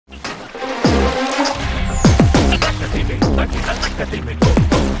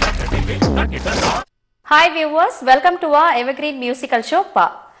Hi viewers, welcome to our evergreen musical show பா.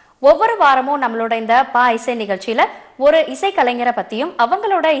 ஒவ்வொரு வாரமும் நம்மளோட இந்த பா இசை நிகழ்ச்சியில ஒரு இசை கலைஞரை பத்தியும்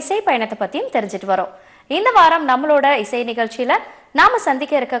அவங்களோட இசை பயணத்தை பத்தியும் தெரிஞ்சிட்டு வரோம். இந்த வாரம் நம்மளோட இசை நிகழ்ச்சியில நாம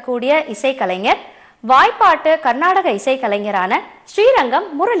சந்திக்க இருக்கக்கூடிய இசை கலைஞர் வாய்ப்பாட்டு கர்நாடக இசை கலைஞரான ஸ்ரீரங்கம்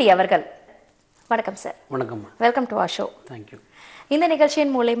முரளி அவர்கள். வணக்கம் சார். வணக்கம். Welcome to our show. Thank you. இந்த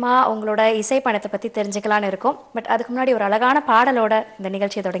நிகழ்ச்சியின் மூலமா உங்களோட இசை பயணத்தை பத்தி தெரிஞ்சுக்கலாம்னு இருக்கோம். பட் அதுக்கு முன்னாடி ஒரு அழகான பாடலோட இந்த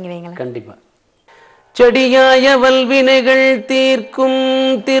நிகழ்ச்சியை தொடங்கி வைங்களேன். கண்டிப்பா. செடியாய வல்வினைகள் தீர்க்கும்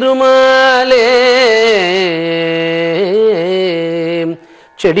திருமாலே,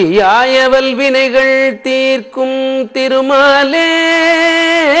 செடியாய வல்வினைகள் தீர்க்கும் திருமாலே,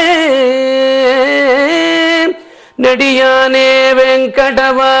 நெடியானே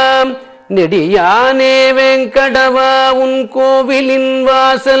வெங்கடவா நெடியானே வெங்கடவா உன் கோவிலின்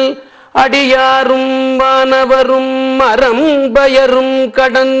வாசல் அடியாரும் வானவரும் மரம் பயரும்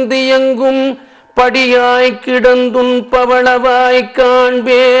கடந்தியங்கும் படியாய் கிடந்துன் பவளவாய்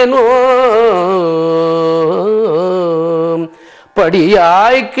காண்பேனோ,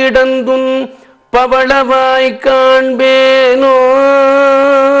 படியாய் கிடந்துன் பவளவாய் காண்பேனோ,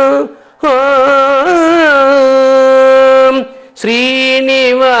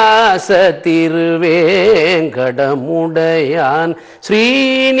 ஸ்ரீனிவாச திருவேங்கடமுடையான்,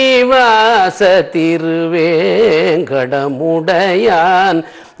 ஸ்ரீனிவாச திருவேங்கடமுடையான்,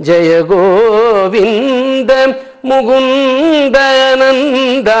 ஜய கோவிந்த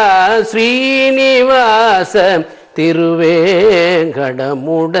முகுந்தனந்தா, ஸ்ரீனிவாச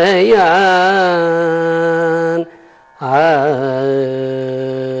திருவேங்கடமுடையான்.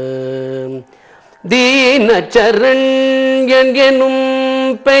 தீனச்சரண்யன் எனும்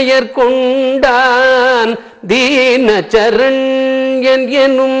பெயர் கொண்டான், தீனச்சரண்யன்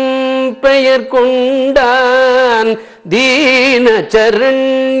எனும் பெயர் கொண்டான்,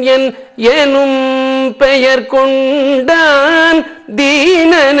 தீனச்சரண்யன் எனும் பெயர் கொண்டான்,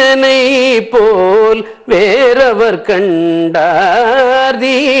 தீனனை போல் வேறவர் கண்டார்,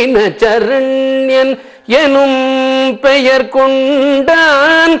 தீனச்சரண்யன் எனும் பெயர்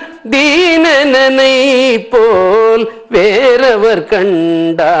கொண்டான், தீனனை போல் வேறவர்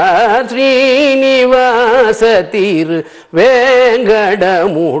கண்டார், ஸ்ரீனிவாச திரு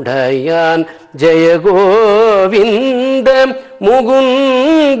வேங்கடமுடையான், ஜய கோவிந்த முகுந்தனந்தா,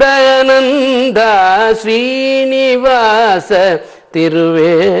 ஸ்ரீனிவாச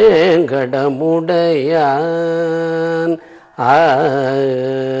திருவேங்கடமுடையான்.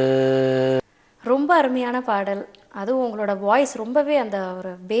 ரொம்ப அருமையான பாடல். அதுவும் உங்களோட வாய்ஸ் ரொம்பவே அந்த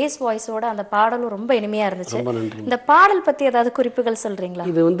ஒரு பேஸ் வாய்ஸோட அந்த பாடலும் ரொம்ப இனிமையா இருந்துச்சு. இந்த பாடல் பத்தி ஏதாவது குறிப்புகள் சொல்றீங்களா?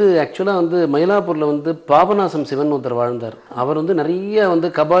 இது ஆக்சுவலா மயிலாப்பூர்ல பாபநாசம் சிவன் ஒருத்தர் வாழ்ந்தார். அவர் நிறைய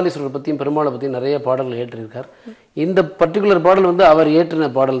கபாலீஸ்வரர் பத்தியும் பெருமாளை பத்தியும் நிறைய பாடல்கள் ஏற்றிருக்கார். இந்த பர்டிகுலர் பாடல் அவர் ஏற்றின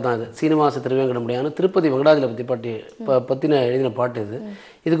பாடல் தான் இது. சீனிவாச திருவேங்கடமுடையான் திருப்பதி வெங்கடாஜல பத்தின எழுதின பாட்டு இது.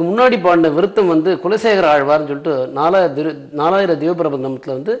 இதுக்கு முன்னாடி பாடின விருத்தம் குலசேகர ஆழ்வார்னு சொல்லிட்டு 4000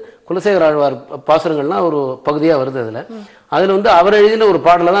 திவ்யபிரபந்தத்துல குலசேகர ஆழ்வார் பாசுரங்கள்லாம் ஒரு பகுதியா வருது. அதுல அவர் எழுதின ஒரு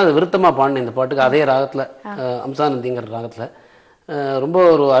பாடல தான் அது விருத்தமா பாடின இந்த பாட்டுக்கு. அதே ராகத்துல அம்சானந்திங்கிற ராகத்துல ரொம்ப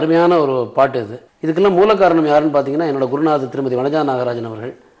ஒரு அருமையான ஒரு பாட்டு இது. இதுக்கெல்லாம் மூல காரணம் யாருன்னு பார்த்தீங்கன்னா என்னோட குருநாதர் திருமதி வனஜா நாகராஜன்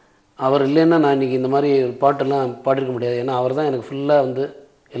அவர்கள். அவர் இல்லைன்னா நான் இன்னைக்கு இந்த மாதிரி ஒரு பாட்டெல்லாம் பாடிருக்க முடியாது. ஏன்னா அவர் தான் எனக்கு ஃபுல்லாக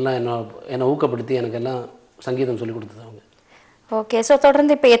எல்லாம் என்னை ஊக்கப்படுத்தி எனக்கு எல்லாம் சங்கீதம் சொல்லி கொடுத்தது அவங்க. ஓகே, ஸோ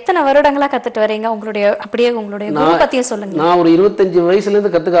தொடர்ந்து இப்போ எத்தனை வருடங்களா கற்றுட்டு வரீங்க? உங்களுடைய குரு பற்றியும் சொல்லுங்க. நான் ஒரு 25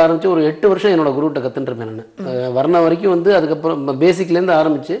 வயசுலேருந்து கற்றுக்க ஆரம்பிச்சு ஒரு 8 வருஷம் என்னோட குருகிட்ட கற்றுட்டுருப்பேன் நான். வர்ண வரைக்கும் அதுக்கப்புறம் பேசிக்லேருந்து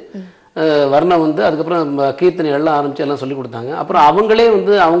ஆரம்பிச்சு வர்ணம் அதுக்கப்புறம் கீர்த்தனை எல்லாம் ஆரம்பிச்சு எல்லாம் சொல்லி கொடுத்தாங்க. அப்புறம் அவங்களே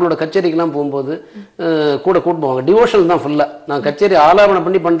அவங்களோட கச்சேரிக்கெல்லாம் போகும்போது கூட கூட்டு போவாங்க. டிவோஷனல் தான் ஃபுல்லாக. நான் கச்சேரி ஆலாபனை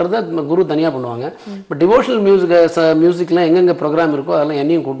பண்ணி பண்ணுறத குரு தனியாக பண்ணுவாங்க. இப்போ டிவோஷனல் மியூசிக்லாம் எங்கெங்கே ப்ரோக்ராம் இருக்கோ அதெல்லாம்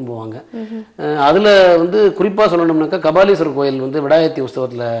என்னையும் கூட்டு போவாங்க. அதில் குறிப்பாக சொல்லணும்னாக்கா கபாலீஸ்வரர் கோயில் விடாயத்தி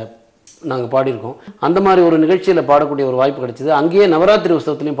உற்சவத்தில் நாங்கள் பாடியிருக்கோம். அந்த மாதிரி ஒரு நிகழ்ச்சியில் பாடக்கூடிய ஒரு வாய்ப்பு கிடைச்சிது. அங்கேயே நவராத்திரி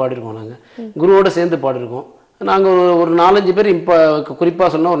உற்சவத்துலையும் பாடியிருக்கோம். நாங்கள் குருவோடு சேர்ந்து பாடியிருக்கோம். நாங்கள் ஒரு 4-5 பேர், இப்போ குறிப்பாக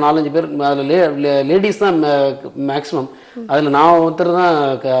சொன்னால் ஒரு 4-5 பேர், அதில் லேடிஸ் தான் மேக்ஸிமம். அதில் நான் ஒருத்தர் தான்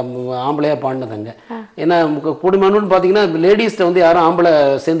ஆம்பளையாக பாடினதாங்க. ஏன்னா கூடுமானு பார்த்தீங்கன்னா லேடிஸ்ட்டு யாரும் ஆம்பளை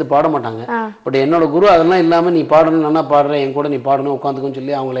சேர்ந்து பாட மாட்டாங்க. பட் என்னோட குரு அதெல்லாம் இல்லாமல் நீ பாடணும், நல்லா பாடுறேன், என் கூட நீ பாடணும், உட்காந்துக்குன்னு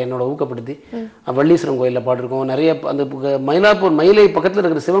சொல்லி அவங்கள என்னோட ஊக்கப்படுத்தி வள்ளீஸ்வரம் கோயிலில் பாடிருக்கோம். நிறைய அந்த மயிலாப்பூர் மயிலை பக்கத்தில்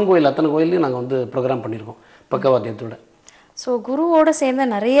இருக்கிற சிவன் கோயில் அத்தனை கோயிலையும் நாங்கள் ப்ரோக்ராம் பண்ணியிருக்கோம் பக்கவாத்தியத்தோட. ஸோ குருவோட சேர்ந்து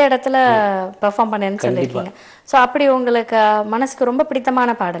நிறைய இடத்துல பெர்ஃபார்ம் பண்ணேன்னு சொல்லியிருக்கீங்க. ஸோ அப்படி உங்களுக்கு மனசுக்கு ரொம்ப பிடித்தமான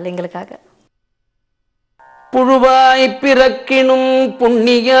பாடல் எங்களுக்காக? புழுவாய் பிறக்கினும்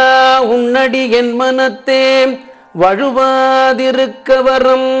புண்ணியா உன்னடி என் மனத்தே வழுவாதிருக்க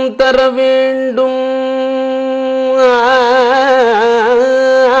வரம் தர வேண்டும்.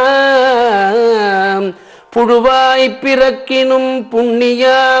 புழுவாய் பிறக்கினும்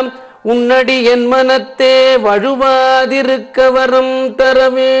புண்ணியாம் உன்னடி என் மனத்தே வழுவாதிருக்க வரம் தர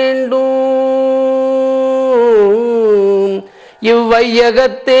வேண்டும்.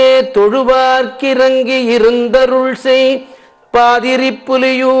 இவ்வையகத்தே தொழுவார்க்கிறங்கி இருந்தருள் செய் பாதிரி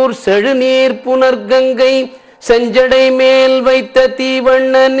புலியூர் செழுநீர் புனர்கங்கை செஞ்சடை மேல் வைத்த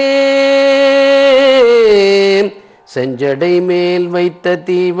தீவண்ணனே. செஞ்சடை மேல் வைத்த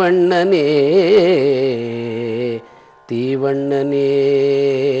தீவண்ணனே தீவண்ணனே.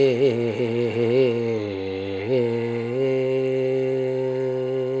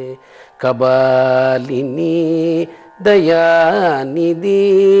 கபாலினி தயாநிதி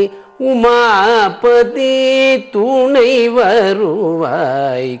உமாபதி துணை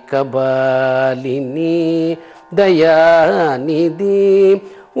வருவாய். கபாலினி தயாநிதி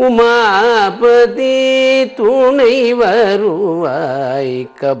உமாபதி துணை வருவாய்.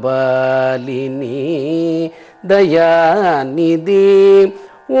 கபாலினி தயாநிதி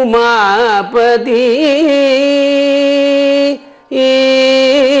உமாபதி.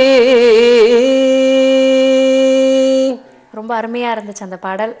 ரொம்ப அருமையா இருந்துச்சு அந்த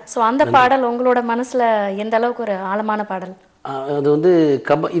பாடல். ஸோ அந்த பாடல் உங்களோட மனசுல எந்த அளவுக்கு ஒரு ஆழமான பாடல்? அது வந்து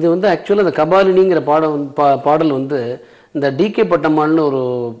இது வந்து ஆக்சுவலாக அந்த கபாலினிங்கிற பாடல் வந்து இந்த டிகே பட்டம்மாள்னு ஒரு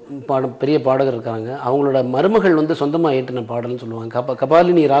பெரிய பாடகர் இருக்காங்க. அவங்களோட மருமகள் வந்து சொந்தமாக ஏற்றின பாடல்னு சொல்லுவாங்க.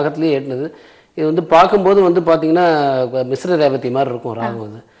 கபாலினி ராகத்திலேயே ஏற்றினது. இது வந்து பார்க்கும்போது வந்து பார்த்தீங்கன்னா மிஸ்ர ரேவதி மாதிரி இருக்கும் ராகம்.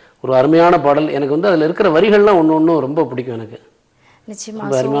 அது ஒரு அருமையான பாடல். எனக்கு வந்து அதில் இருக்கிற வரிகள்லாம் ஒன்று ஒன்றும் ரொம்ப பிடிக்கும் எனக்கு. நிச்சயமா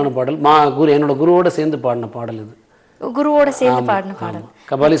ரொம்ப அருமையான பாடல். என்னோட குருவோட சேர்ந்து பாடின பாடல் இது. குருவோட சேர்ந்து பாடின பாடல்.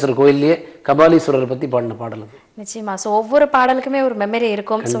 கபாலீஸ்வரர் கோயிலே கபாலீஸ்வரரை பற்றி பாடின பாடல் அது. நிச்சயமா. ஸோ ஒவ்வொரு பாடலுக்குமே ஒரு மெமரி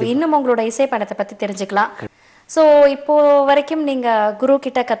இருக்கும். ஸோ இன்னும் உங்களோட இசை பயணத்தை பற்றி தெரிஞ்சுக்கலாம். ஸோ இப்போ வரைக்கும் நீங்கள் குரு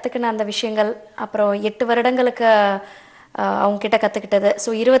கிட்ட கற்றுக்கின அந்த விஷயங்கள், அப்புறம் 8 வருடங்களுக்கு அவங்க கிட்ட கற்றுக்கிட்டது, ஸோ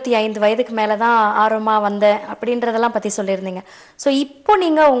 25 வயதுக்கு மேலே தான் ஆர்வமாக வந்தேன் அப்படின்றதெல்லாம் பற்றி சொல்லியிருந்தீங்க. ஸோ இப்போ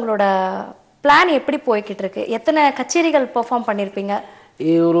நீங்கள் உங்களோட பிளான் எப்படி போய்கிட்டு இருக்கு? எத்தனை கச்சேரிகள் பெர்ஃபார்ம் பண்ணியிருப்பீங்க?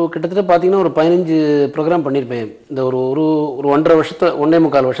 ஒரு கிட்டத்தட்ட பார்த்தீங்கன்னா ஒரு 15 ப்ரோக்ராம் பண்ணியிருப்பேன் இந்த ஒரு 1.5 வருஷத்தில்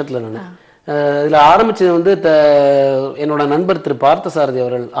 1.25 வருஷத்தில். நான் இதில் ஆரம்பித்தது வந்து என்னோட நண்பர் திரு பார்த்தசாரதி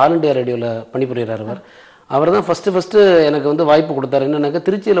அவர்கள் ஆல் இண்டியா ரேடியோவில் பணிபுரிகிறார். அவர் தான் ஃபஸ்ட்டு எனக்கு வந்து வாய்ப்பு கொடுத்தாரு. என்னன்னாக்கா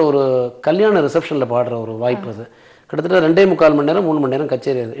திருச்சியில் ஒரு கல்யாண ரிசப்ஷனில் பாடுற ஒரு வாய்ப்பு. அது கிட்டத்தட்ட 2.25 மணி நேரம் 3 மணி நேரம்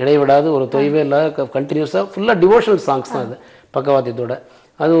கச்சேரி. அது இடைவிடாது ஒரு தொய்வே இல்லை, கண்டினியூஸாக ஃபுல்லாக டிவோஷனல் சாங்ஸ் தான் அது பக்கவாத்தியத்தோட.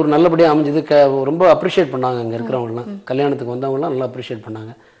 அது ஒரு நல்லபடியாக அமைஞ்சது. ரொம்ப அப்ரிஷியேட் பண்ணாங்க அங்கே இருக்கிறவங்களாம். கல்யாணத்துக்கு வந்தவங்களாம் நல்லா அப்ரிஷியேட்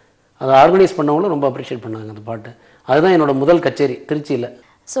பண்ணாங்க. அதை ஆர்கனைஸ் பண்ணவங்களும் ரொம்ப அப்ரிஷியேட் பண்ணாங்க அந்த பாட்டு. அதுதான் என்னோட முதல் கச்சேரி திருச்சியில்.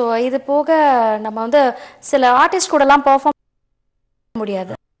 ஸோ இது போக நம்ம வந்து சில ஆர்டிஸ்ட் கூடலாம் பெர்ஃபார்ம்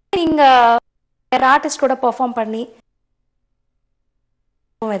முடியாது. நீங்கள் வேறு ஆர்டிஸ்ட் கூட பெர்ஃபார்ம் பண்ணி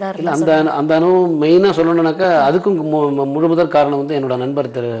இல்லை அந்த அனுபவம் மெயினாக சொல்லணுன்னாக்கா அதுக்கும் முதல் காரணம் வந்து என்னோட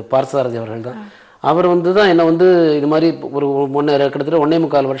நண்பர் திரு பார்த்தசாரதி அவர்கள் தான். அவர் வந்து தான் என்னை வந்து இது மாதிரி ஒரு கிட்டத்தட்ட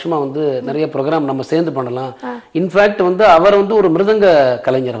 1.25 வருஷமாக வந்து நிறைய ப்ரோக்ராம் நம்ம சேர்ந்து பண்ணலாம். இன்ஃபேக்ட் வந்து அவர் வந்து ஒரு மிருதங்க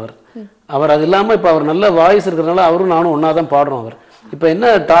கலைஞர். அவர் அது இல்லாமல் இப்போ அவர் நல்ல வாய்ஸ் இருக்கிறதுனால அவரும் நானும் ஒன்றா தான் பாடுறோம். அவர் இப்போ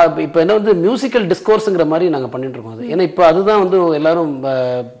என்ன வந்து மியூசிக்கல் டிஸ்கோர்ஸுங்கிற மாதிரி நாங்கள் பண்ணிட்டு இருக்கோம். அது ஏன்னா இப்போ அதுதான் வந்து எல்லாரும்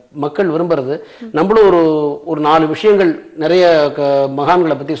மக்கள் விரும்புறது. நம்மளும் ஒரு 4 விஷயங்கள் நிறைய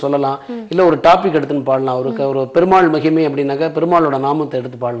மகான்களை பற்றி சொல்லலாம், இல்லை ஒரு டாபிக் எடுத்துன்னு பாடலாம். ஒரு பெருமாள் மகிமை அப்படின்னாக்கா பெருமாளோட நாமத்தை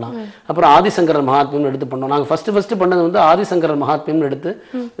எடுத்து பாடலாம். அப்புறம் ஆதிசங்கரர் மகாத்மியம் எடுத்து பண்ணோம். நாங்கள் ஃபர்ஸ்ட் பண்ணது வந்து ஆதிசங்கரர் மகாத்மியம் எடுத்து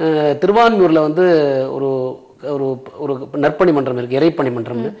திருவான்மியூரில் வந்து ஒரு ஒரு நற்பணி மன்றம் இருக்குது, இறைப்பணி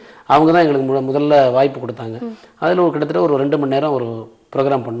மன்றம்னு. அவங்க தான் எங்களுக்கு முதல்ல வாய்ப்பு கொடுத்தாங்க. அதில் கிட்டத்தட்ட ஒரு 2 மணி நேரம் ஒரு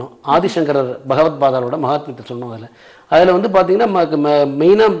ப்ரோக்ராம் பண்ணோம். ஆதிசங்கரர் பகவத் பாதாளோட மகாத்மியத்தை சொன்னோம். அதில் வந்து பார்த்தீங்கன்னா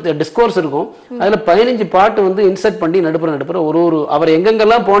மெயினாக டிஸ்கோர்ஸ் இருக்கும். அதில் 15 பாட்டு வந்து இன்சர்ட் பண்ணி நடுப்புற ஒரு அவர்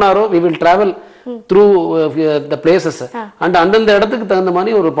எங்கெங்கெல்லாம் போனாரோ we will travel through the places and அந்தந்த இடத்துக்கு தகுந்த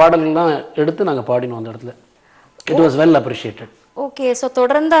மாதிரி ஒரு பாடல்கள்லாம் எடுத்து நாங்கள் பாடினோம் அந்த இடத்துல. It was well appreciated. Okay. So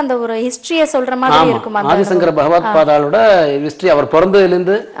தொடர்ந்து அந்த ஒரு ஹிஸ்டரியை சொல்ற மாதிரி இருக்கும். ஆதிசங்கர பகவத் பாதாளோட ஹிஸ்டரி, அவர்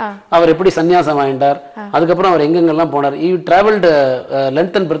பிறந்ததுலேருந்து அவர் எப்படி சன்னியாசம் வாங்கிட்டார், அதுக்கப்புறம் அவர் எங்கெங்கெல்லாம் போனார். ஈ travelled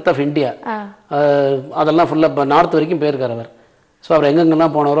length and breadth of India. அதெல்லாம் ஃபுல்லாக நார்த் வரைக்கும் போயிருக்கார் அவர். ஸோ அவர்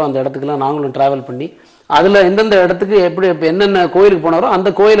எங்கெங்கெல்லாம் போனாரோ அந்த இடத்துக்குலாம் நாங்களும் ட்ராவல் பண்ணி அதில் எந்தெந்த இடத்துக்கு எப்படி என்னென்ன கோயிலுக்கு போனாரோ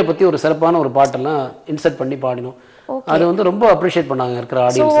அந்த கோயிலை பற்றி ஒரு சிறப்பான ஒரு பாட்டெல்லாம் இன்சர்ட் பண்ணி பாடினோம். அது வந்து ரொம்ப அப்ரிஷியேட் பண்ணாங்க இருக்கிற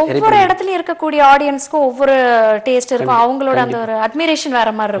ஆடியன்ஸ். ஒவ்வொரு இடத்துல இருக்கக்கூடிய ஆடியன்ஸ்க்கும் ஒவ்வொரு டேஸ்ட் இருக்கும், அவங்களோட அந்த ஒரு அட்மிரேஷன் வேற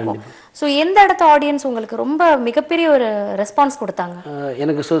மாதிரி இருக்கும். ஸோ எந்த இடத்த ஆடியன்ஸ் உங்களுக்கு ரொம்ப மிகப்பெரிய ஒரு ரெஸ்பான்ஸ் கொடுத்தாங்க?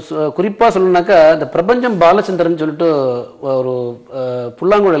 எனக்கு குறிப்பாக சொல்லணும்னாக்கா இந்த பிரபஞ்சம் பாலச்சந்திரன் சொல்லிட்டு ஒரு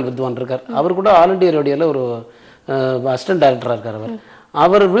புல்லாங்குழல் வித்வான் இருக்கார். அவர் கூட ஆல் இண்டியா ரேடியோவில் ஒரு அசிஸ்டன்ட் டைரக்டராக இருக்கார்.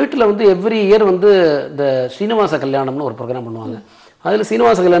 அவர் வீட்டில் வந்து எவ்ரி இயர் வந்து இந்த ஸ்ரீனிவாச கல்யாணம்னு ஒரு ப்ரோக்ராம் பண்ணுவாங்க. அதில்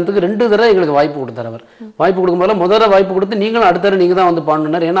சீனிவாச கல்யாணத்துக்கு 2 தடவை எங்களுக்கு வாய்ப்பு கொடுத்தார் அவர். வாய்ப்பு கொடுக்கும்போது முதல்ல வாய்ப்பு கொடுத்து நீங்களும் அடுத்த தடவை நீங்கள் தான் வந்து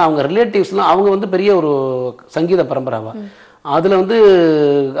பாடணுன்னார். ஏன்னா அவங்க ரிலேட்டிவ்ஸ்லாம் அவங்க வந்து பெரிய ஒரு சங்கீத பரம்பராவா. அதில் வந்து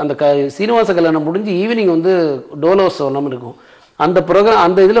அந்த சீனிவாச கல்யாணம் முடிஞ்சு ஈவினிங் வந்து டோலோத்சவம் இருக்கும். அந்த ப்ரோக்ராம்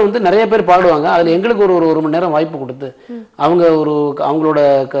அந்த இதில் வந்து நிறைய பேர் பாடுவாங்க. அதில் எங்களுக்கு ஒரு மணி நேரம் வாய்ப்பு கொடுத்து அவங்க அவங்களோட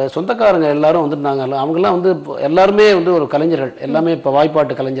சொந்தக்காரங்க எல்லாரும் வந்துருந்தாங்க. அவங்கெல்லாம் வந்து எல்லாருமே வந்து ஒரு கலைஞர்கள், எல்லாமே இப்போ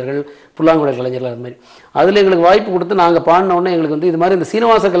வாய்ப்பாட்டு கலைஞர்கள், புல்லாங்குழல் கலைஞர்கள், அது மாதிரி. அதில் எங்களுக்கு வாய்ப்பு கொடுத்து நாங்கள் பாடினோடனே எங்களுக்கு வந்து இது மாதிரி இந்த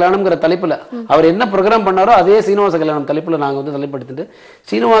சீனிவாச கல்யாணம்ங்கிற தலைப்பில் அவர் என்ன ப்ரோக்ராம் பண்ணாரோ அதே சீனிவாச கல்யாணம் தலைப்பில் நாங்கள் வந்து தலைப்படுத்திட்டு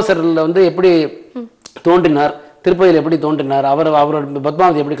சீனிவாசரில் வந்து எப்படி தோன்றினார், திருப்பதியில் எப்படி தோன்றினார், அவரோட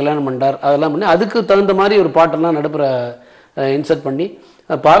பத்மாவதி எப்படி கல்யாணம் பண்ணார், அதெல்லாம் பண்ணி அதுக்கு தகுந்த மாதிரி ஒரு பாட்டெல்லாம் நடுப்புற இன்சர்ட் பண்ணி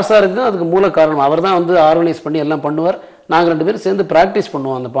பார்சாருக்கு தான் அதுக்கு மூல காரணம். அவர் தான் வந்து ஆர்கனைஸ் பண்ணி எல்லாம் பண்ணுவார். நாங்கள் 2 பேரும் சேர்ந்து ப்ராக்டிஸ்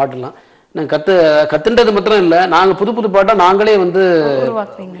பண்ணுவோம் அந்த பாட்டெல்லாம். நாங்கள் கற்றுன்றது மாத்திரம் இல்லை, நாங்கள் புது புது பாட்டாக நாங்களே வந்து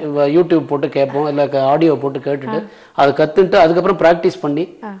யூடியூப் போட்டு கேட்போம், இல்லை ஆடியோ போட்டு கேட்டுட்டு அதை கற்றுன்ட்டு அதுக்கப்புறம் ப்ராக்டிஸ் பண்ணி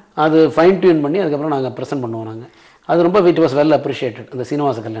அது ஃபைன் டியூன் பண்ணி அதுக்கப்புறம் நாங்கள் ப்ரெசென்ட் பண்ணுவோம். நாங்கள் அது ரொம்ப இட் வாஸ் வெல் அப்ரிஷியேட்டட் அந்த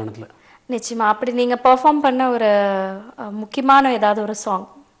சீனிவாச கல்யாணத்தில். நிச்சயமா. அப்படி நீங்கள் பெர்ஃபார்ம் பண்ண ஒரு முக்கியமான ஏதாவது ஒரு சாங்,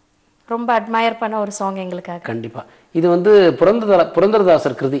 ரொம்ப அட்மயர் பண்ண ஒரு சாங் எங்களுக்காக? கண்டிப்பாக. இது வந்து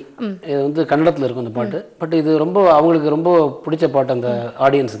புரந்தரதாசர் கிருதி. இது வந்து கன்னடத்தில் இருக்கும் அந்த பாட்டு. பட் இது ரொம்ப அவங்களுக்கு ரொம்ப பிடிச்ச பாட்டு அந்த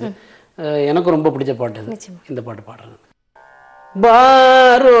ஆடியன்ஸுக்கு. எனக்கும் ரொம்ப பிடிச்ச பாட்டு இது. இந்த பாட்டு பாடுறேன்.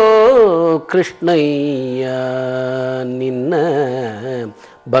 பாரோ கிருஷ்ணய்யா நின்ன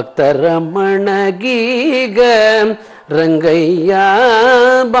பக்தரமணகீக ರಂಗಯ್ಯ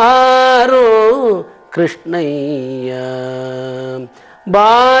ಬಾರೋ ಕೃಷ್ಣಯ್ಯ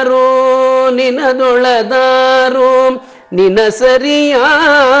ಬಾರೋ ನಿನದೊಳದಾರೋ ನಿನ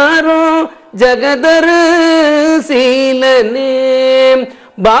ಸರಿಯಾರೋ ಜಗದರ ಶೀಲನೆ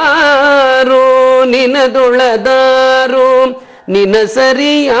ಬಾರೋ ನಿನದೊಳದಾರೋ ನಿನ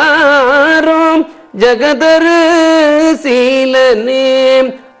ಸರಿಯಾರೋ ಜಗದರ ಶೀಲನೆ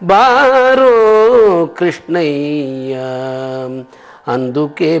ಬಾರೋ ಕೃಷ್ಣಯ್ಯ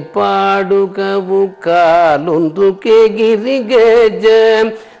అందుకే పాడుకవు కాలుందుకే గిరిగజ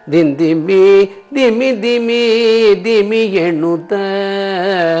ದಿಂದಿಮಿ ದಿಮಿ ದಿಮಿ ದಿಮಿ ಎಣ್ಣುತ್ತ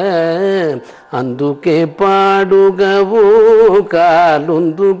అందుకే పాడుగవు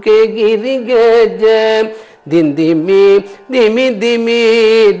కాలుందుకే గిరిగజ ದಿಂದಿಮಿ ದಿಮಿ ದಿಮಿ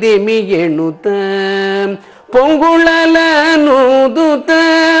ದಿಮಿ ಎಣ್ಣುತ್ತ పొంగుళలనూదుత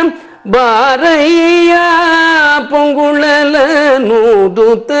బారయ్య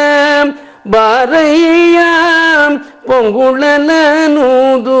పొంగుళలనూదుత బారయ్య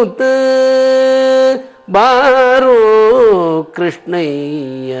పొంగుళలనూదుత బారో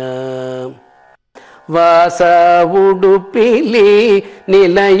కృష్ణయ్య ವಾಸ ಉಡುಪಿಲಿ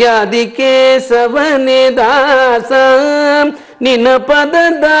ನಿಲಯಾದಿ ಕೇಶವನೆ ದಾಸ ನಿನ ಪದ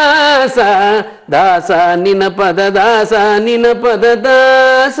ದಾಸ ದಾಸ ನಿನ ಪದ ದಾಸ ನಿನ ಪದ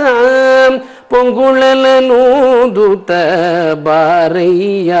ದಾಸ ಪೊಂಗುಳಲನೂದುತ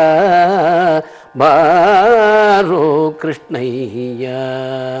ಬಾರಯ್ಯ ಬಾರೋ ಕೃಷ್ಣಯ್ಯ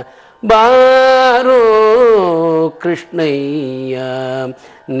ಬಾರೋ ಕೃಷ್ಣಯ್ಯ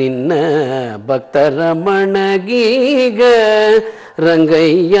ನಿನ್ನ ಭಕ್ತರಮಣಗೀಗ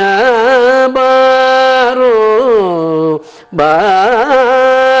ರಂಗಯ್ಯ ಬಾರೋ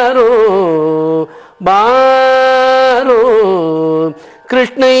ಬಾರೋ ಬಾರೋ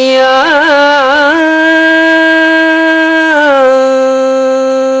ಕೃಷ್ಣಯ್ಯ.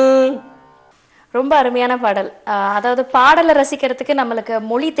 ரொம்ப அருமையான பாடல். அதாவது பாடலை ரசிக்கிறதுக்கு நம்மளுக்கு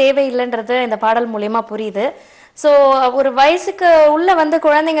மொழி தேவையில்லைன்றது இந்த பாடல் மூலியமா புரியுது. ஸோ ஒரு வயசுக்கு உள்ள வந்து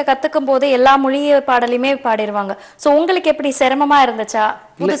குழந்தைங்க கத்துக்கும் போது எல்லா மொழிய பாடலையுமே பாடிடுவாங்க. ஸோ உங்களுக்கு எப்படி சிரமமா இருந்துச்சா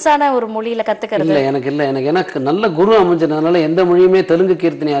புதுசான ஒரு மொழியில கத்துக்கிறது? இல்லை, எனக்கு நல்ல குரு அமைஞ்சதுனால எந்த மொழியுமே தெலுங்கு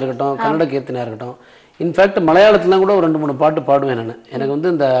கீர்த்தனையா இருக்கட்டும், கன்னட கீர்த்தனையா இருக்கட்டும், இன்ஃபேக்ட் மலையாளத்துலாம் கூட ஒரு 2-3 பாட்டு பாடுவேன் நான். எனக்கு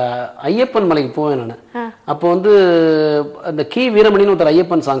வந்து இந்த ஐயப்பன் மலைக்கு போவேன் நான். அப்போ வந்து அந்த கி வீரமணின்னு ஒருத்தர்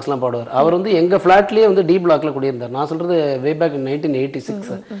ஐயப்பன் சாங்ஸ்லாம் பாடுவார். அவர் வந்து எங்கள் ஃப்ளாட்லேயே வந்து டி பிளாக்ல குடியிருந்தார். நான் சொல்கிறது வே பேக்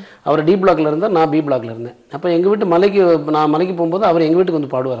 1986. அவர் டி பிளாக்ல இருந்தார், நான் பி பிளாக்ல இருந்தேன். அப்போ எங்கள் வீட்டு நான் மலைக்கு போகும்போது அவர் எங்கள் வீட்டுக்கு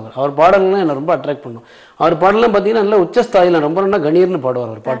வந்து பாடுவார். அவர் பாடல்கள்லாம் என்னை ரொம்ப அட்ராக்ட் பண்ணும். அவர் பாடலாம் பார்த்தீங்கன்னா நல்ல உச்சஸ்தாயில் ரொம்ப நல்லா கணீர்னு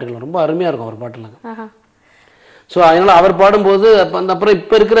பாடுவார். அவர் பாட்டுகள் ரொம்ப அருமையாக இருக்கும் அவர் பாட்டுலாம். ஸோ அதனால் அவர் பாடும்போது அப்புறம்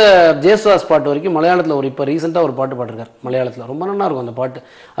இப்போ இருக்கிற ஜேசுதாஸ் பாட்டு வரைக்கும் மலையாளத்தில் இப்போ ரீசெண்டாக ஒரு பாட்டு பாட்டிருக்கார் மலையாளத்தில். ரொம்ப நல்லா இருக்கும் அந்த பாட்டு.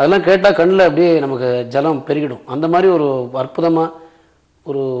 அதெல்லாம் கேட்டால் கண்ணில் அப்படியே நமக்கு ஜலம் பெருகிடும். அந்த மாதிரி ஒரு அற்புதமாக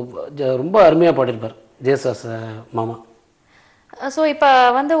ஒரு ரொம்ப அருமையாக பாடியிருப்பார் ஜேசுதாஸ் மாமா. ஸோ இப்போ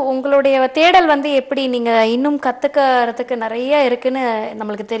வந்து உங்களுடைய தேடல் வந்து எப்படி, நீங்கள் இன்னும் கற்றுக்கிறதுக்கு நிறைய இருக்குன்னு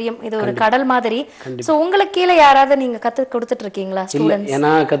நம்மளுக்கு தெரியும். இது ஒரு கடல் மாதிரி. ஸோ உங்களுக்கு கீழே யாராவது நீங்கள் கற்றுக் கொடுத்துட்டு இருக்கீங்களா? இல்லை,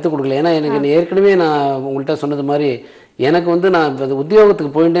 நான் கற்றுக் கொடுக்கல. ஏன்னா எனக்கு ஏற்கனவே நான் உங்கள்கிட்ட சொன்னது மாதிரி எனக்கு வந்து நான்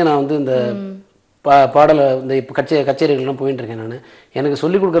உத்தியோகத்துக்கு போயிட்டே நான் வந்து இந்த பாடலை இந்த இப்போ கச்சேரிகள்லாம் போயிட்டு இருக்கேன் நான். எனக்கு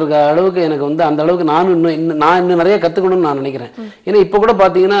சொல்லிக் கொடுக்குற அளவுக்கு எனக்கு வந்து அந்த அளவுக்கு நானும் இன்னும் நிறைய கற்றுக்கணும்னு நான் நினைக்கிறேன். ஏன்னா இப்போ கூட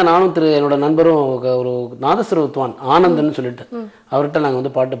பார்த்தீங்கன்னா நானும் என்னோட நண்பரும் ஒரு நாதஸ்வர வித்வான் ஆனந்தன்னு சொல்லிட்டு அவர்கிட்ட நாங்கள்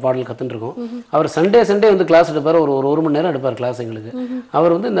வந்து பாடல் கற்றுட்டு இருக்கோம். அவர் சண்டே வந்து கிளாஸ் எடுப்பார். ஒரு மணி நேரம் எடுப்பார் கிளாஸ் எங்களுக்கு.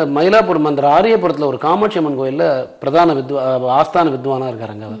 அவர் வந்து இந்த மயிலாப்பூர் அந்த ஆரியபுரத்தில் ஒரு காமாட்சி அம்மன் கோயிலில் பிரதான ஆஸ்தான வித்வானாக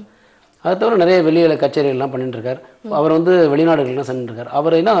இருக்காருங்க. அவர் அதை தவிர நிறைய வெளியில் கச்சேரிகள்லாம் பண்ணிட்டு இருக்கார். அவர் வந்து வெளிநாடுகள்லாம் சென்றுட்டு இருக்கார்.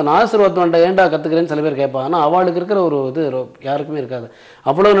 அவர் என்ன நாசர்வாத்வான்ட்ட ஏன்டா கற்றுக்கிறேன்னு சில பேர் கேட்பாங்க. ஆனால் அவளுக்கு இருக்கிற ஒரு இது யாருக்குமே இருக்காது.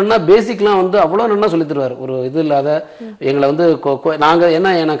 அவ்வளோ நன்னா பேசிக்லாம் வந்து அவ்வளோ நன்னா சொல்லி தருவார். ஒரு இது இல்லாத எங்களை வந்து நாங்கள்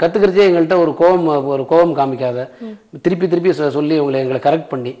என்ன கற்றுக்கிறதே எங்கள்கிட்ட ஒரு கோபம் காமிக்காத திருப்பி சொல்லி எங்களை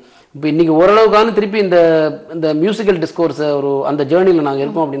கரெக்ட் பண்ணி இப்போ இன்றைக்கி ஓரளவுக்கான திருப்பி இந்த மியூசிக்கல் டிஸ்கோர்ஸை அந்த ஜேர்னியில் நாங்கள்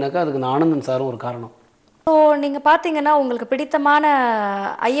இருக்கோம் அப்படின்னாக்கா அதுக்கு இந்த ஆனந்தன் சாரும் ஒரு காரணம். ஸோ நீங்கள் பார்த்தீங்கன்னா உங்களுக்கு பிடித்தமான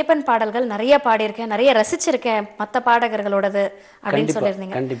ஐயப்பன் பாடல்கள் நிறைய பாடியிருக்கேன், நிறைய ரசிச்சிருக்கேன் மற்ற பாடகர்களோடது அப்படின்னு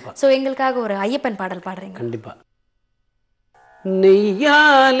சொல்லியிருந்தீங்க. கண்டிப்பாக. ஸோ எங்களுக்காக ஒரு ஐயப்பன் பாடல் பாடுறீங்க? கண்டிப்பாக.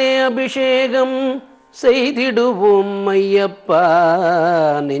 நெய்யாலே அபிஷேகம் செய்திடுவோம் ஐயப்பா,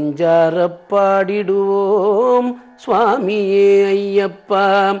 நெஞ்சார பாடிடுவோம் சுவாமியே ஐயப்பா.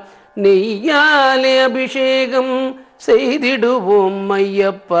 நெய்யாலே அபிஷேகம் செய்திடுவோம்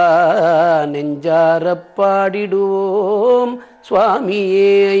ஐயப்பா, நெஞ்சார பாடிடுவோம்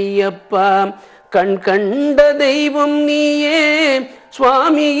சுவாமியே ஐயப்பா. கண் கண்ட தெய்வம் நீயே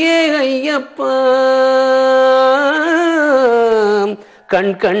சுவாமியே ஐயப்பா,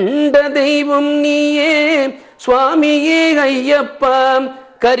 கண் கண்ட தெய்வம் நீயே சுவாமியே ஐயப்பா.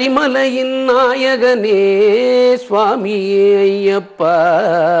 கரிமலையின் நாயகனே சுவாமியே ஐயப்பா,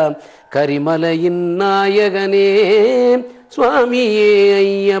 கரிமலையின் நாயகனே சுவாமியே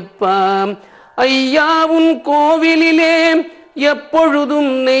ஐயப்பா. ஐயாவும் கோவிலிலே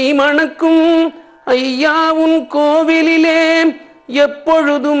எப்பொழுதும் நெய் மணக்கும், ஐயாவும் கோவிலிலே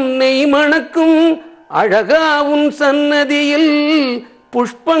எப்பொழுதும் நெய் மணக்கும். அழகாவும் சன்னதியில்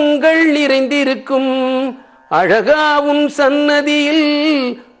புஷ்பங்கள் நிறைந்திருக்கும், அழகாவும் சன்னதியில்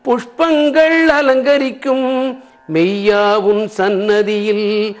புஷ்பங்கள் அலங்கரிக்கும். மெய்யாவும் சன்னதியில்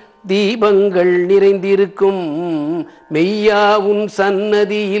தீபங்கள் நிறைந்திருக்கும், மெய்யாவும்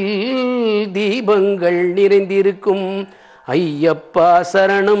சன்னதியில் தீபங்கள் நிறைந்திருக்கும். ஐயப்பா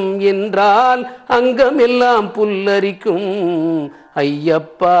சரணம் என்றால் அங்கமெல்லாம் புல்லரிக்கும்,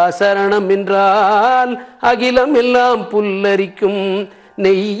 ஐயப்பா சரணம் என்றால் அகிலம் எல்லாம் புல்லரிக்கும்.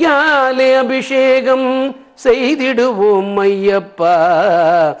 நெய்யாலே அபிஷேகம் செய்திடுவோம் ஐயப்பா,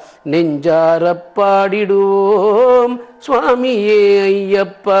 நெஞ்சார பாடிடுவோம் சுவாமியே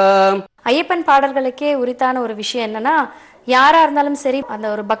ஐயப்பா. ஐயப்பன் பாடல்களுக்கே உரித்தான ஒரு விஷயம் என்னன்னா யாரா இருந்தாலும் சரி அந்த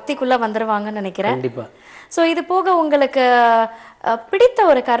ஒரு பக்திக்குள்ள வந்துருவாங்கன்னு நினைக்கிறேன். கண்டிப்பா. ஸோ இது போக உங்களுக்கு பிடித்த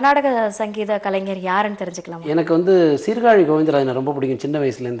ஒரு கர்நாடக சங்கீத கலைஞர் யாருன்னு தெரிஞ்சுக்கலாம்? எனக்கு வந்து சீர்காழி கோவிந்தராஜனை ரொம்ப பிடிக்கும் சின்ன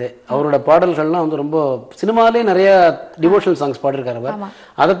வயசுலேருந்தே. அவரோட பாடல்கள்லாம் வந்து ரொம்ப சினிமாலே நிறைய டிவோஷனல் சாங்ஸ் பாடிருக்காரு அவர்.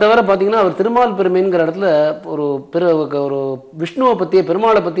 அதை தவிர பார்த்தீங்கன்னா அவர் திருமால் பெருமைங்கிற இடத்துல ஒரு விஷ்ணுவை பற்றிய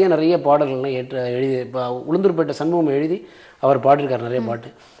பெருமாளை பற்றிய நிறைய பாடல்கள்லாம் எழுதி உளுந்தூர்பேட்டை சண்முகம் எழுதி அவர் பாடிருக்காரு நிறைய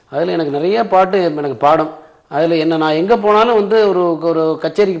பாட்டு. அதில் எனக்கு நிறைய பாட்டு எனக்கு பாடம். அதில் நான் எங்கே போனாலும் வந்து ஒரு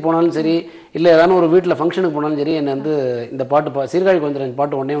கச்சேரிக்கு போனாலும் சரி, இல்லை ஏதாவது ஒரு வீட்டில் ஃபங்க்ஷனுக்கு போனாலும் சரி, என்னை வந்து இந்த பாட்டு சீர்காழி கோவிந்தராஜன்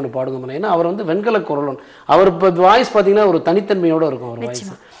பாட்டு ஒன்று பாடுங்க. ஏன்னா அவர் வந்து வெண்கல குரலும், அவர் இப்போ வாய்ஸ் பார்த்தீங்கன்னா ஒரு தனித்தன்மையோடு இருக்கும் அவர்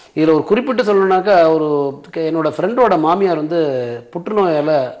வாய்ஸ். இதில் ஒரு குறிப்பிட்டு சொல்லணுன்னாக்கா என்னோடய ஃப்ரெண்டோட மாமியார் வந்து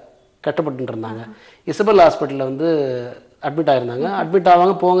புற்றுநோயால் கஷ்டப்பட்டு இருந்தாங்க. இசபெல் ஹாஸ்பிட்டலில் வந்து அட்மிட் ஆகிருந்தாங்க. அட்மிட்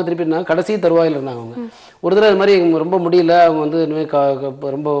ஆவாங்க போவாங்க திருப்பி இருந்தாங்க, கடைசி தருவாயில் இருந்தாங்க அவங்க. ஒரு தடவை இது மாதிரி ரொம்ப முடியல, அவங்க வந்து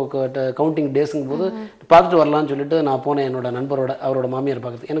இனிமேல் ரொம்ப கவுண்டிங் டேஸுங்கும் போது பார்த்துட்டு வரலான்னு சொல்லிட்டு நான் போனேன் என்னோட நண்பரோட, அவரோட மாமியார்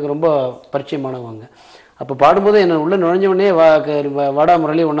பார்க்குறது. எனக்கு ரொம்ப பரிச்சயமானவங்க. அப்போ பாடும்போது என்னை உள்ளே நுழைஞ்சவுடனே வாடா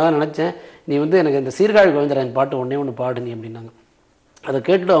முரளி ஒன்றா நினச்சேன், நீ வந்து எனக்கு இந்த சீர்காழி கோவிந்தராஜன் பாட்டு ஒன்று பாடு நீ அப்படின்னாங்க. அதை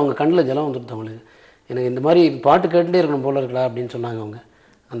கேட்டுட்டு அவங்க கண்ணில் ஜலம் வந்துடுது அவங்களுக்கு. எனக்கு இந்த மாதிரி பாட்டு கேட்டுகிட்டே இருக்கணும் போல இருக்கலாம் அப்படின்னு சொன்னாங்க அவங்க,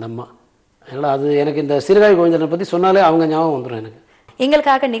 அந்த அம்மா. அதனால் அது எனக்கு இந்த சீர்காழி கோவிந்தனை பற்றி சொன்னாலே அவங்க ஞாபகம் வந்துடும் எனக்கு.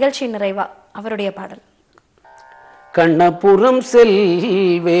 எங்களுக்காக நிகழ்ச்சி நிறைவா அவருடைய பாடல். கண்ணபுரம்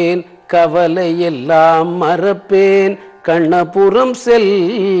செல்வேன் கவலை எல்லாம் மறப்பேன், கண்ணபுரம்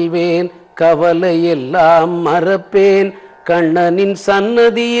செல்வேன் கவலை எல்லாம் மறப்பேன். கண்ணனின்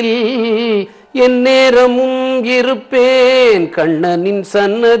சன்னதியில் என் நேரமும் இருப்பேன், கண்ணனின்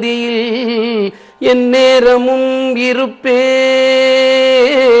சன்னதியில் என் நேரமும் இருப்பேன்.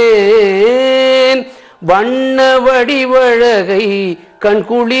 வண்ண வடிவழகை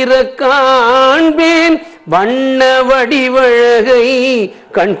கண்குளிர காண்பேன், வண்ண வடிவழகை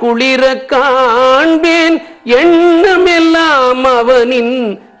கண்குளிர காண்பேன். எண்ணமெல்லாம் அவனின்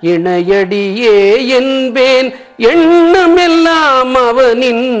இணையடியே என்பேன், எண்ணமெல்லாம்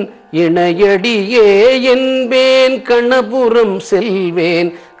அவனின் இணையடியே என்பேன். கண்ணபுரம் செல்வேன்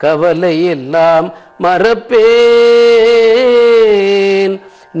கவலை எல்லாம் மறப்பேன்.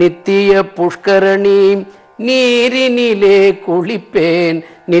 நித்திய புஷ்கரணி நீரினிலே குளிப்பேன்.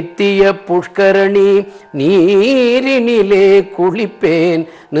 நித்திய புஷ்கரணி நீரினிலே குளிப்பேன்.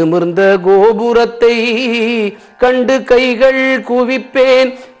 நிமிர்ந்த கோபுரத்தை கண்டு கைகள் குவிப்பேன்.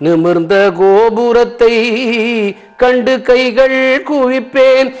 நிமிர்ந்த கோபுரத்தை கண்டு கைகள்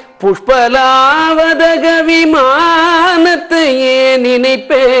குவிப்பேன். புஷ்பலாவதக விமானத்தையே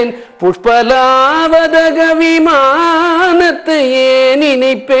நினைப்பேன். புஷ்பலாவதக விமானத்தையே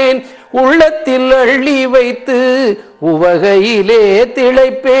நினைப்பேன். உள்ளத்தில் அள்ளி வைத்து உவகையிலே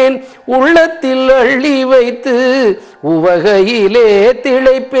திளைப்பேன். உள்ளத்தில் அள்ளி வைத்து உவகையிலே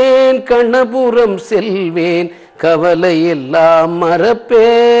திளைப்பேன். கண்ணபுரம் செல்வேன், கவலை எல்லாம் மறப்பேன்.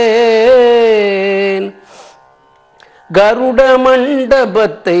 கருட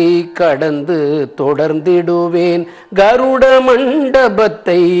மண்டபத்தை கடந்து தொடர்ந்திடுவேன். கருட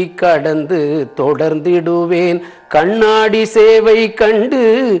மண்டபத்தை கடந்து தொடர்ந்திடுவேன். கண்ணாடி சேவை கண்டு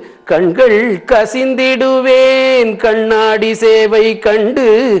கண்கள் கசிந்திடுவேன். கண்ணாடி சேவை கண்டு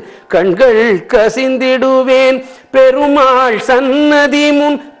கண்கள் கசிந்திடுவேன். பெருமாள் சன்னதி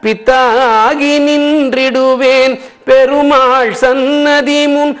முன் பித்தாகி நின்றிடுவேன். பெருமாள் சன்னதி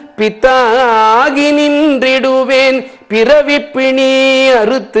முன் பித்தாகி நின்றிடுவேன். பிறவிப்பிணி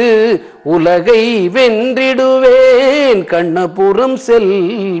அறுத்து உலகை வென்றிடுவேன். கண்ணபுரம்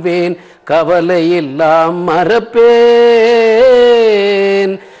செல்வேன், கவலை எல்லாம் மறப்பேன்.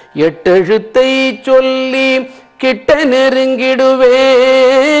 எட்டெழுத்தை சொல்லி கிட்ட நெருங்கிடுவேன்.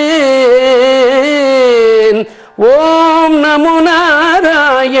 ஓம் நமோ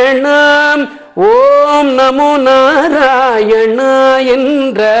நாராயணா, ஓம் நமோ நாராயணா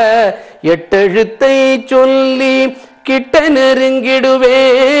என்ற எட்டெழுத்தை சொல்லி கிட்ட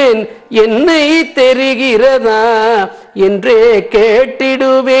நெருங்கிடுவேன். என்னை தெரிகிறதா என்றே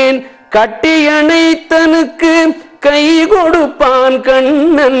கேட்டிடுவேன். கட்டியணைத்தனுக்கு கை கொடுப்பான்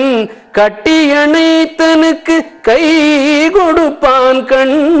கண்ணன். கட்டியணைத்தனுக்கு கை கொடுப்பான்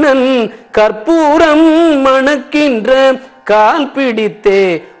கண்ணன். கற்பூரம் மணக்கின்ற கால் பிடித்தே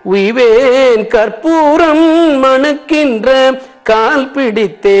உய்வேன். கற்பூரம் மணக்கின்ற கால்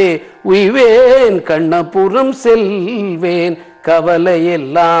பிடித்தே உய்வேன். கண்ணபுரம் செல்வேன், கவலை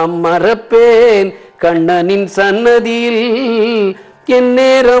எல்லாம் மறப்பேன். கண்ணனின் சன்னதியில் என்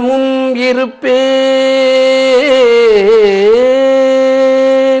நேரமும் இருப்பேன்.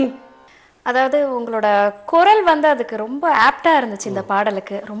 அதாவது உங்களோட குரல் வந்து அதுக்கு ரொம்ப ஆப்டா இருந்துச்சு. இந்த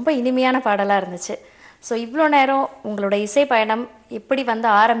பாடலுக்கு ரொம்ப இனிமையான பாடலா இருந்துச்சு. ஸோ இவ்வளோ நேரம் உங்களோட இசை பயணம் எப்படி வந்து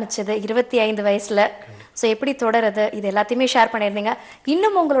ஆரம்பிச்சது 25 வயசுல, ஸோ எப்படி தொடருது, இது எல்லாத்தையுமே ஷேர் பண்ணியிருந்தீங்க.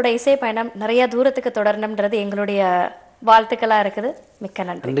 இன்னும் உங்களோட இசை பயணம் நிறைய தூரத்துக்கு தொடரணும்ன்றது எங்களுடைய வாழ்த்துக்களாக இருக்குது. மிக்க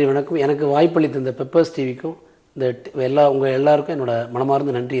நன்றி. நன்றி, வணக்கம். எனக்கு வாய்ப்பளித்த இந்த பெப்பர்ஸ் டிவிக்கும் இந்த உங்கள் எல்லாருக்கும் என்னோட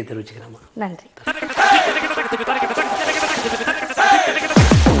மனமார்ந்த நன்றியை தெரிவிச்சுக்கிறேன். நன்றி.